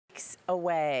weeks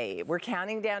away. We're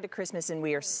counting down to Christmas, and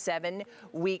we are 7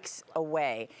 weeks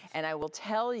away. And I will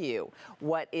tell you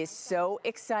what is so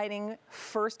exciting.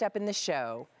 First up in the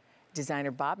show, designer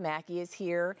Bob Mackie is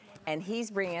here, and he's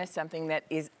bringing us something that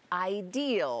is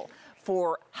ideal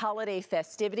for holiday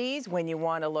festivities, when you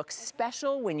want to look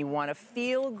special, when you want to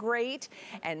feel great,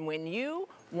 and when you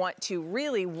want to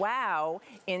really wow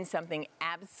in something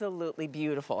absolutely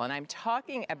beautiful. And I'm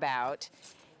talking about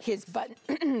his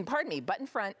button, pardon me, button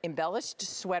front embellished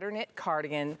sweater knit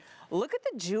cardigan. Look at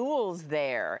the jewels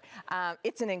there.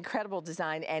 It's an incredible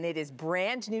design, and it is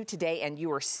brand new today, and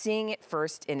you are seeing it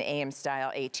first in AM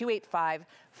Style.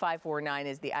 A285549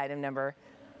 is the item number.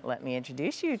 Let me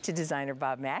introduce you to designer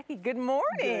Bob Mackie. Good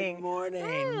morning. Good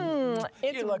morning.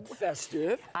 You look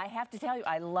festive. I have to tell you,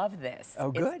 I love this. Oh,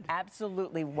 good. It's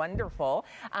absolutely wonderful.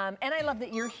 And I love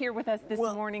that you're here with us this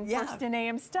morning, first in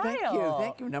AM Style.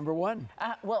 Thank you, number one.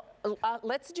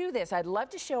 Let's do this. I'd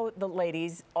love to show the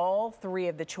ladies all three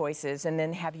of the choices and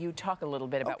then have you talk a little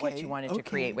bit about what you wanted to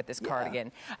create with this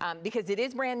cardigan. Because it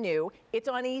is brand new. It's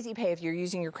on Easy Pay if you're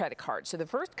using your credit card. So the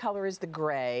first color is the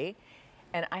gray.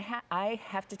 And I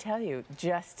have to tell you,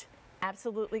 just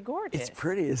absolutely gorgeous. It's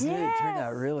pretty, isn't it? It turned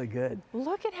out really good.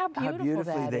 Look at how beautifully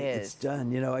that is. It's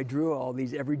done. You know, I drew all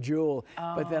these, every jewel,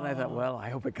 but then I thought, well, I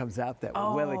hope it comes out that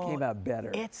way. Well, it came out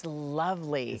better. It's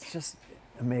lovely. It's just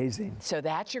amazing. So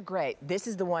that's your gray. This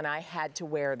is the one I had to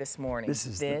wear this morning. This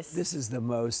is the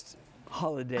most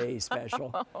holiday special.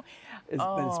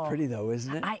 But it's pretty though,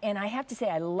 isn't it? And I have to say,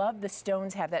 I love the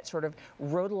stones have that sort of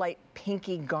rhodolite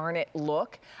pinky garnet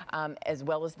look, as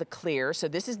well as the clear. So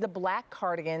this is the black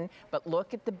cardigan, but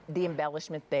look at the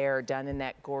embellishment there, done in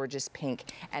that gorgeous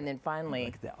pink. And then finally,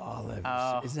 look at the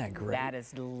olive. Isn't that great? That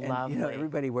is lovely. And, you know,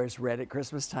 everybody wears red at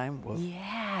Christmas time. Well,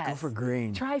 go for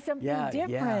green. Try something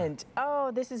different.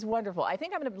 Oh, this is wonderful. I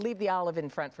think I'm going to leave the olive in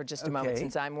front for just a moment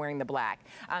since I'm wearing the black.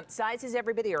 Sizes,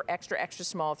 everybody, are extra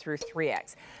small through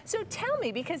 3X. So tell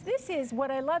me, because this is what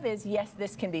I love is, yes,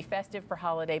 this can be festive for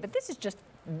holiday, but this is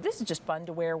just fun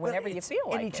to wear whenever you feel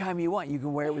like it. Anytime you want. You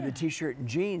can wear it with a t-shirt and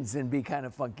jeans and be kind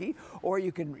of funky, or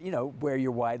you can, you know, wear your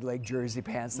wide leg jersey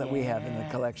pants that we have in the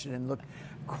collection and look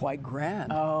quite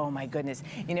grand. Oh my goodness.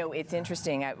 You know, it's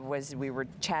interesting. We were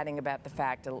chatting about the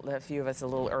fact, a few of us a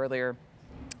little earlier,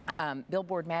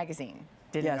 Billboard magazine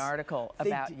did an article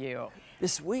about you.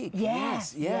 This week,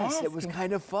 yes. It was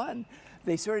kind of fun.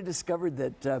 They sort of discovered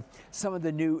that some of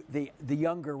the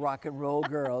younger rock and roll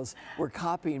girls were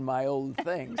copying my old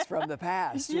things from the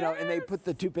past, you know, and they put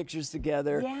the two pictures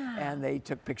together, and they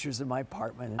took pictures of my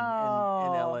apartment in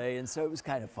LA, and so it was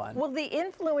kind of fun. Well, the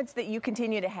influence that you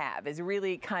continue to have is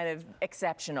really kind of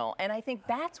exceptional, and I think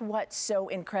that's what's so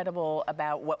incredible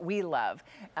about what we love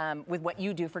with what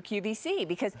you do for QVC,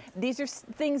 because these are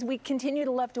things we continue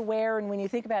to love to wear, and when you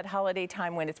think about holiday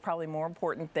time, when it's probably more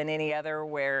important than any other,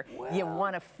 where you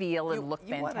want to feel and look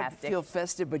fantastic. You want to feel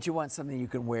festive, but you want something you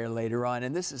can wear later on,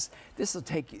 and this will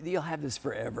take you. You'll have this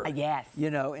forever. Yes.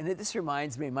 You know, and this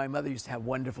reminds me. My mother used to have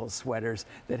wonderful sweaters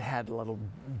that had little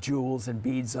jewels and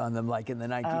beads on them, like in the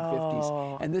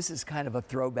 1950s, and this is kind of a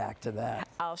throwback to that.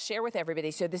 I'll share with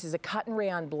everybody. So this is a cotton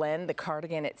rayon blend. The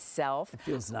cardigan itself. It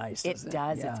feels nice. It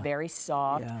does. Yeah. It's very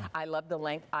soft. Yeah. I love the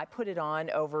length. I put it on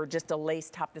over just a lace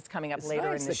top that's coming up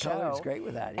later in the show. The color's great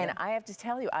with that. Yeah. And I have to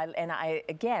tell you,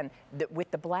 again,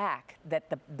 with the black,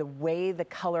 that the way the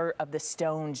color of the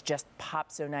stones just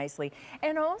pop so nicely,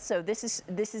 and also this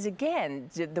is again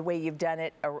the way you've done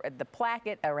it, the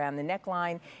placket around the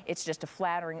neckline. It's just a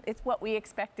flattering. It's what we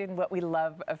expected and what we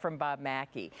love from Bob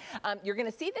Mackie. You're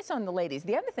going to see this on the ladies.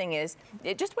 The other thing is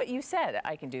just what you said.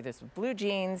 I can do this with blue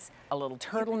jeans, a little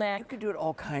turtleneck. You can do it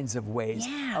all kinds of ways.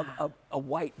 Yeah. A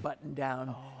white button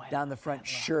down the front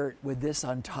shirt with this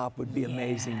on top would be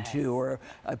amazing too. Or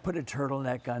I put a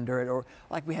turtleneck under it, or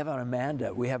like we have on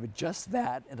Amanda, we have just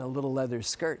that and a little leather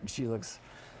skirt, and she looks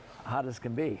hot as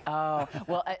can be. Oh,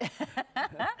 well,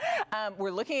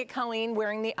 we're looking at Colleen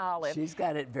wearing the olive. She's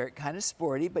got it very kind of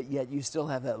sporty, but yet you still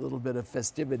have that little bit of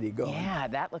festivity going. Yeah,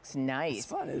 that looks nice. It's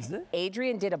fun, isn't it?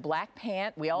 Adrian did a black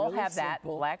pant. We all have simple. that.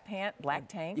 Black pant, black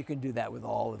tank. You can do that with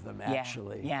all of them,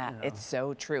 actually. Yeah, you know. It's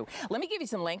so true. Let me give you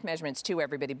some length measurements too,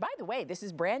 everybody. By the way, this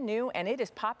is brand new and it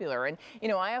is popular. And, you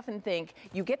know, I often think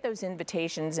you get those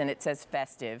invitations and it says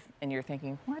festive, and you're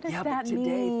thinking, what does that mean? But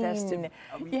today, festive.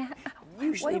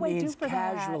 Usually means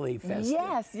casually festive.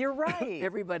 Yes, you're right.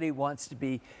 Everybody wants to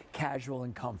be casual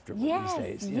and comfortable these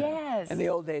days. Yes. In the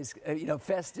old days, you know,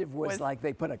 festive was like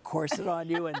they put a corset on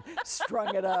you and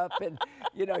strung it up, and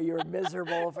you know you're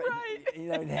miserable. For, you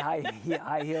know,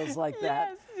 high heels like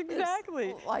that.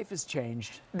 Exactly. Life has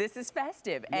changed. This is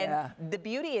festive, Yeah. and the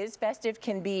beauty is festive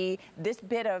can be this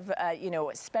bit of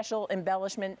special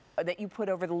embellishment that you put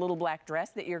over the little black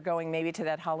dress that you're going maybe to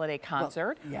that holiday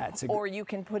concert. Well, yeah, it's or you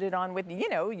can put it on with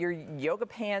your yoga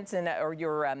pants and or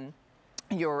your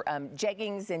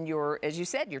jeggings and your, as you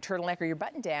said, your turtleneck or your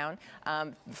button down.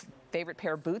 Favorite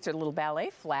pair of boots or little ballet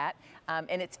flat,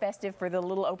 and it's festive for the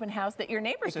little open house that your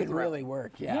neighbors are It could throwing. really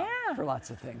work, yeah, for lots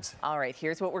of things. All right,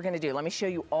 here's what we're going to do. Let me show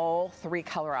you all 3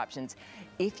 color options.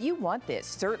 If you want this,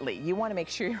 certainly, you want to make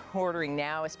sure you're ordering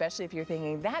now, especially if you're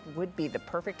thinking that would be the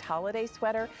perfect holiday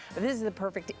sweater. But this is the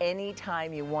perfect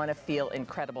anytime you want to feel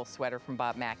incredible sweater from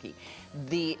Bob Mackie.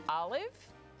 The olive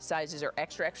sizes are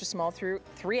extra, extra small through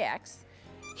 3X.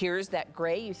 Here's that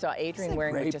gray you saw Adrienne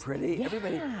wearing. Gray, just pretty. Yeah.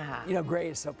 Everybody, gray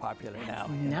is so popular now.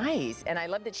 Nice, and I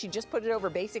love that she just put it over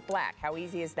basic black. How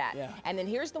easy is that? Yeah. And then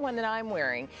here's the one that I'm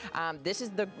wearing. This is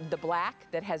the black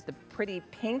that has the pretty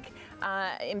pink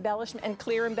embellishment and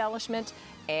clear embellishment,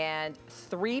 and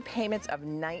 3 payments of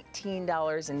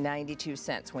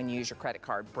 $19.92 when you use your credit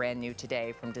card. Brand new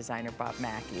today from designer Bob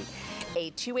Mackie.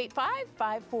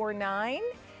 828-5549.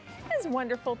 It's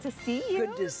wonderful to see you.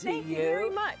 Good to see you. Thank you very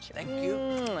much. Thank you.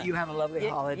 You have a lovely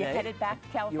holiday. You headed back to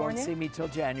California? You won't see me till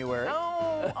January.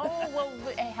 Oh, well,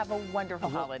 have a wonderful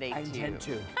holiday, I too. intend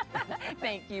to.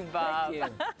 Thank you, Bob.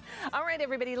 Thank you. All right,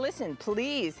 everybody, listen,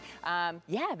 please.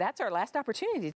 That's our last opportunity